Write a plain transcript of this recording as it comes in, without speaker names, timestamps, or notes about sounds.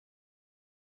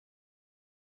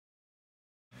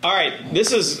All right,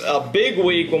 this is a big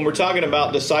week when we're talking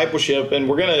about discipleship, and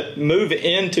we're going to move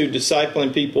into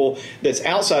discipling people that's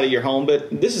outside of your home, but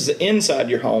this is inside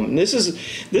your home. And this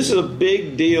is a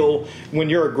big deal when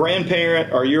you're a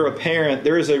grandparent or you're a parent.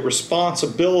 There is a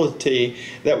responsibility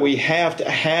that we have to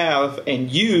have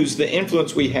and use the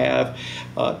influence we have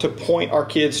to point our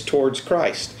kids towards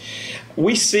Christ.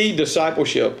 We see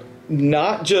discipleship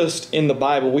not just in the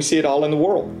Bible, we see it all in the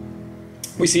world.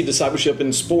 We see discipleship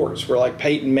in sports, where like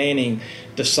Peyton Manning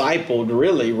discipled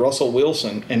really Russell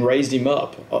Wilson and raised him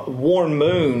up. Warren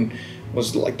Moon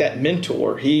was like that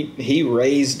mentor. He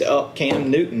raised up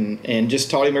Cam Newton and just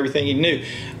taught him everything he knew.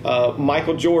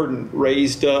 Michael Jordan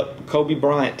raised up Kobe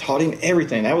Bryant, taught him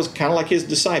everything. That was kind of like his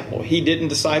disciple. He didn't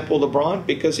disciple LeBron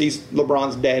because he's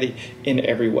LeBron's daddy in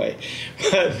every way.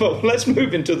 But let's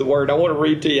move into the Word. I want to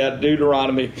read to you out of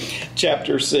Deuteronomy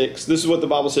chapter 6. This is what the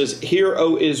Bible says. Hear,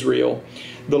 O Israel,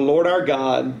 the Lord our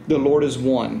God, the Lord is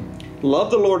one.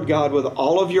 Love the Lord God with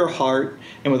all of your heart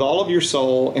and with all of your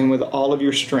soul and with all of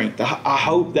your strength. I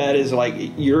hope that is like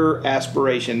your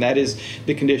aspiration. That is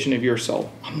the condition of your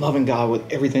soul. I'm loving God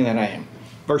with everything that I am.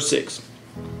 Verse 6.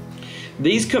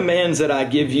 These commands that I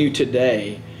give you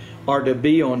today are to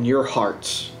be on your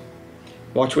hearts.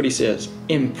 Watch what he says.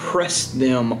 Impress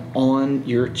them on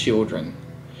your children.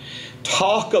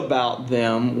 Talk about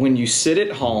them when you sit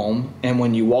at home and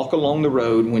when you walk along the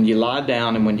road, when you lie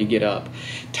down and when you get up.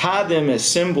 Tie them as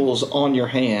symbols on your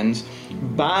hands.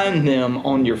 Bind them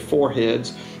on your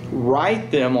foreheads.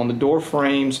 Write them on the door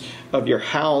frames of your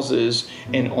houses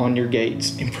and on your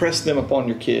gates. Impress them upon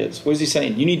your kids. What is he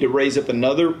saying? You need to raise up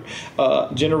another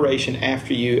generation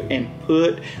after you and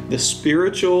put the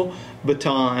spiritual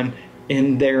baton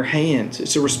in their hands.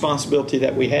 It's a responsibility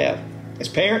that we have as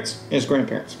parents and as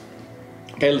grandparents.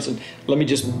 Okay, listen, let me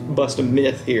just bust a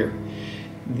myth here.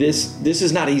 This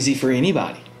is not easy for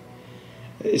anybody.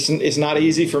 It's not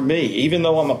easy for me. Even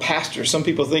though I'm a pastor, some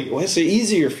people think, well, it's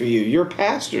easier for you. You're a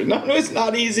pastor. No, it's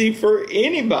not easy for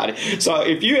anybody. So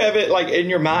if you have it like in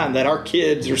your mind that our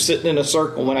kids are sitting in a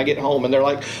circle when I get home and they're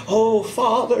like, oh,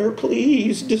 Father,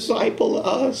 please disciple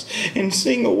us and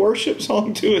sing a worship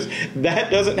song to us.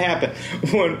 That doesn't happen.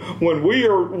 When we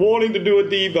are wanting to do a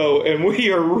Devo and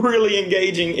we are really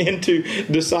engaging into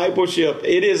discipleship,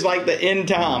 it is like the end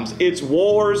times. It's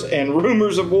wars and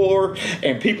rumors of war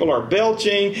and people are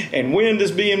belching and wind is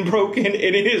being broken, and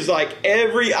it is like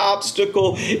every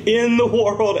obstacle in the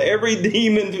world, every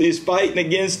demon is fighting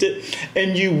against it,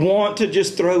 and you want to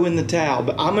just throw in the towel.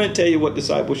 But I'm going to tell you what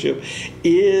discipleship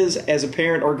is as a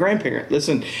parent or grandparent.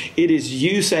 Listen, it is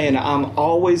you saying, I'm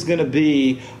always going to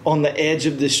be on the edge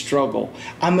of this struggle.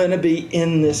 I'm going to be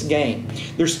in this game.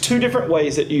 There's two different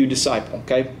ways that you disciple,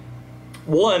 okay?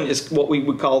 One is what we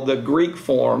would call the Greek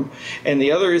form, and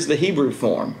the other is the Hebrew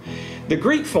form. The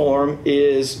Greek form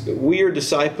is we are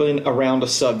discipling around a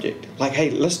subject. Like,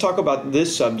 hey, let's talk about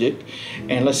this subject,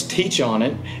 and let's teach on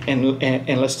it,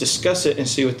 and let's discuss it and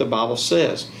see what the Bible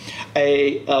says.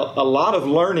 A lot of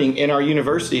learning in our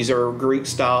universities are a Greek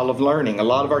style of learning. A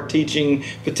lot of our teaching,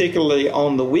 particularly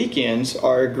on the weekends,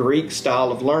 are a Greek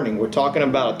style of learning. We're talking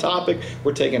about a topic,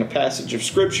 we're taking a passage of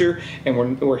Scripture,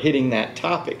 and we're hitting that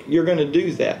topic. You're going to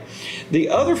do that. The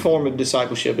other form of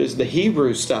discipleship is the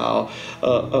Hebrew style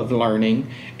of learning,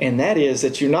 and that is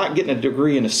that you're not getting a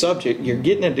degree in a subject, you're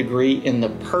getting a degree in the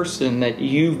person that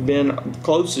you've been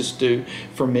closest to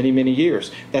for many, many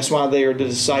years. That's why they are the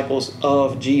disciples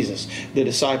of Jesus, the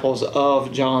disciples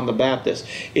of John the Baptist.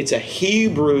 It's a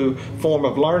Hebrew form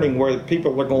of learning where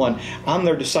people are going, I'm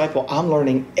their disciple, I'm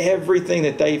learning everything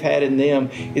that they've had in them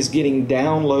is getting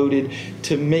downloaded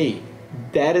to me.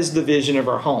 That is the vision of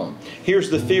our home. Here's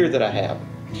the fear that I have.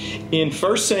 In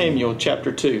 1 Samuel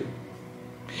chapter 2,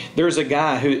 there's a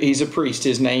guy he's a priest.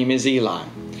 His name is Eli.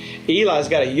 Eli's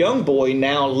got a young boy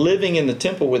now living in the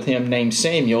temple with him named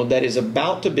Samuel that is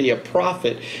about to be a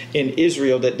prophet in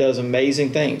Israel that does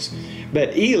amazing things.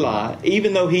 But Eli,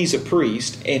 even though he's a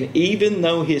priest and even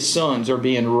though his sons are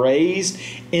being raised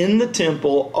in the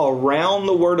temple around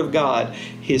the Word of God,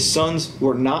 his sons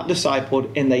were not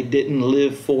discipled and they didn't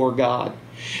live for God.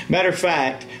 Matter of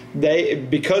fact,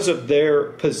 because of their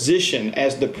position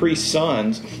as the priest's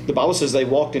sons, the Bible says they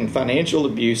walked in financial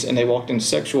abuse and they walked in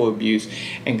sexual abuse,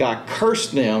 and God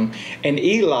cursed them, and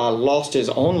Eli lost his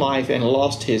own life and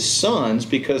lost his sons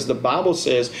because the Bible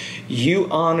says you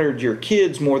honored your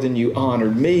kids more than you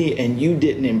honored me, and you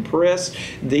didn't impress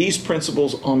these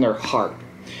principles on their heart.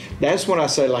 That's when I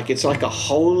say, like, it's like a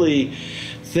holy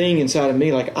thing inside of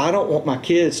me. Like, I don't want my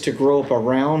kids to grow up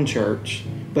around church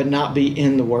but not be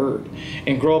in the Word,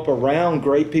 and grow up around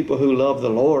great people who love the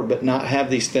Lord, but not have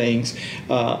these things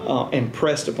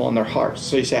impressed upon their hearts.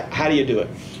 So you say, how do you do it?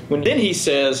 Then he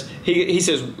says,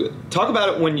 talk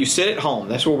about it when you sit at home.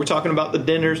 That's what we're talking about, the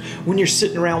dinners. When you're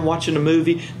sitting around watching a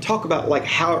movie, talk about like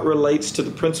how it relates to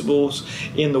the principles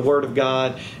in the Word of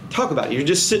God. Talk about it. You're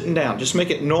just sitting down. Just make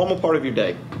it a normal part of your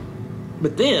day.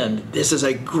 But then, this is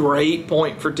a great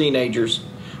point for teenagers.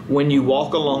 When you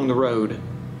walk along the road,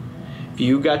 if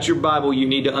you got your Bible, you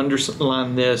need to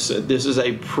underline this. This is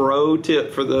a pro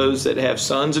tip for those that have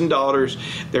sons and daughters.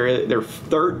 They're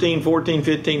 13, 14,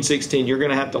 15, 16. You're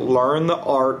going to have to learn the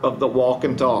art of the walk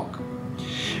and talk.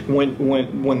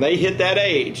 When they hit that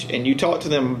age and you talk to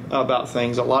them about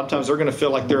things, a lot of times they're going to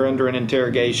feel like they're under an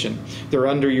interrogation. They're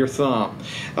under your thumb.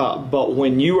 But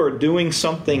when you are doing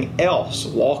something else,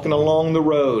 walking along the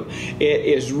road, it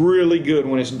is really good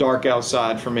when it's dark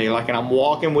outside for me. Like, and I'm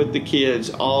walking with the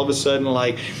kids, all of a sudden,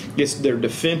 like, their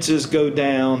defenses go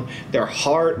down, their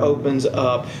heart opens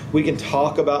up. We can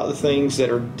talk about the things that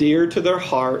are dear to their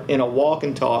heart in a walk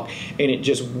and talk, and it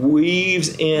just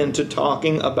weaves into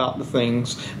talking about the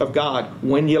things of God.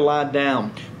 When you lie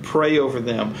down, pray over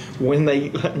them. When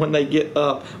they get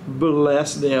up,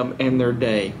 bless them and their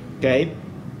day. Okay?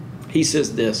 He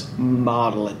says this,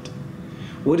 model it.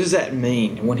 What does that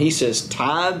mean? When he says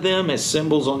tie them as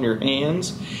symbols on your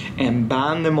hands and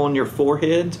bind them on your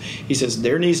foreheads, he says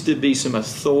there needs to be some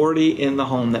authority in the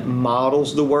home that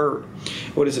models the Word.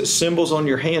 What does it? Symbols on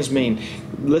your hands mean,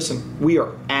 listen, we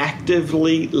are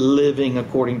actively living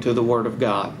according to the Word of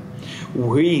God.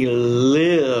 We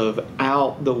live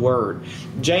out the Word.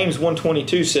 James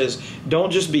 1:22 says,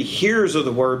 don't just be hearers of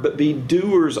the Word, but be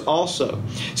doers also.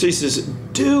 So he says,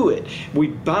 do it. We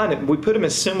bind it. We put them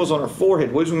as symbols on our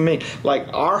forehead. What does it mean? Like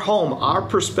our home, our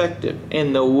perspective,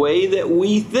 and the way that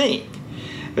we think,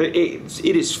 it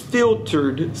is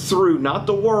filtered through not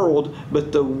the world,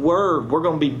 but the Word. We're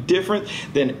going to be different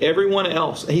than everyone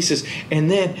else. He says, and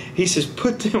then he says,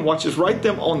 put them, watch this, write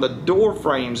them on the door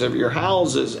frames of your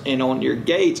houses and on your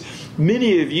gates.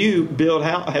 Many of you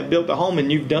have built a home and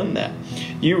you've done that.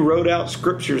 You wrote out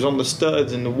scriptures on the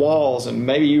studs and the walls, and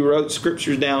maybe you wrote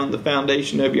scriptures down in the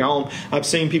foundation of your home. I've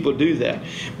seen people do that.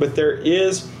 But there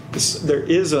is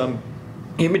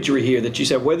imagery here that you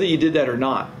said, whether you did that or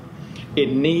not,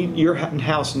 your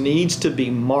house needs to be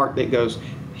marked that goes,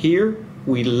 here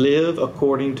we live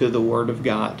according to the Word of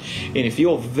God. And if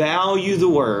you'll value the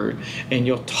Word and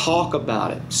you'll talk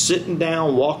about it, sitting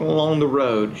down, walking along the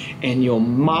road, and you'll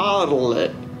model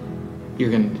it,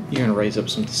 you're going to raise up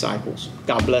some disciples.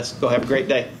 God bless. Go have a great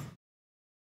day.